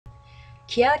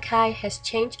Alaka'i has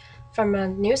changed from a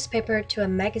newspaper to a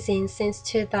magazine since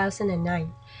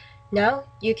 2009. Now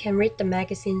you can read the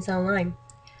magazines online.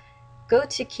 Go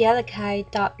to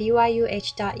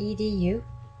alaka'i.byuh.edu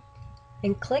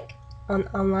and click on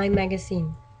Online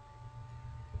Magazine.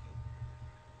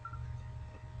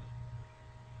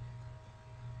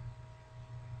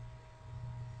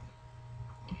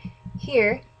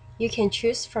 Here, you can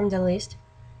choose from the list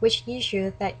which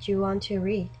issue that you want to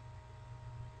read.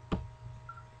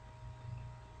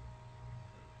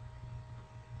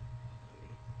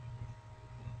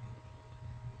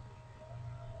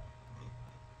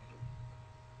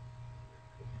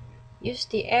 Use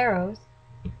the arrows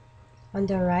on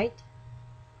the right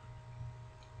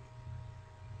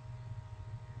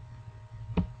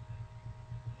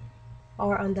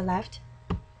or on the left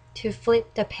to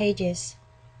flip the pages.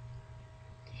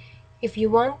 If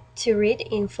you want to read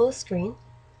in full screen,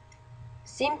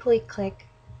 simply click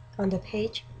on the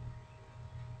page.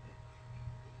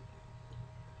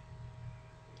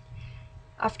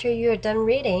 After you are done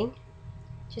reading,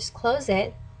 just close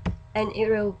it and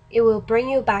it will bring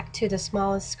you back to the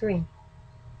smallest screen.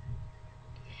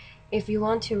 If you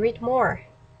want to read more,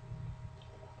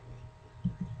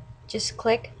 just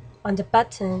click on the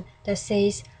button that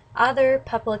says Other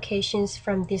Publications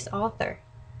from this author.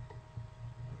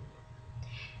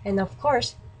 And of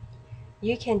course,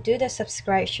 you can do the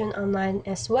subscription online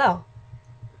as well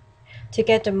to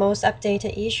get the most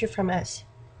updated issue from us.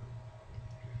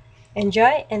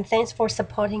 Enjoy and thanks for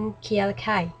supporting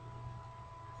Alaka'i.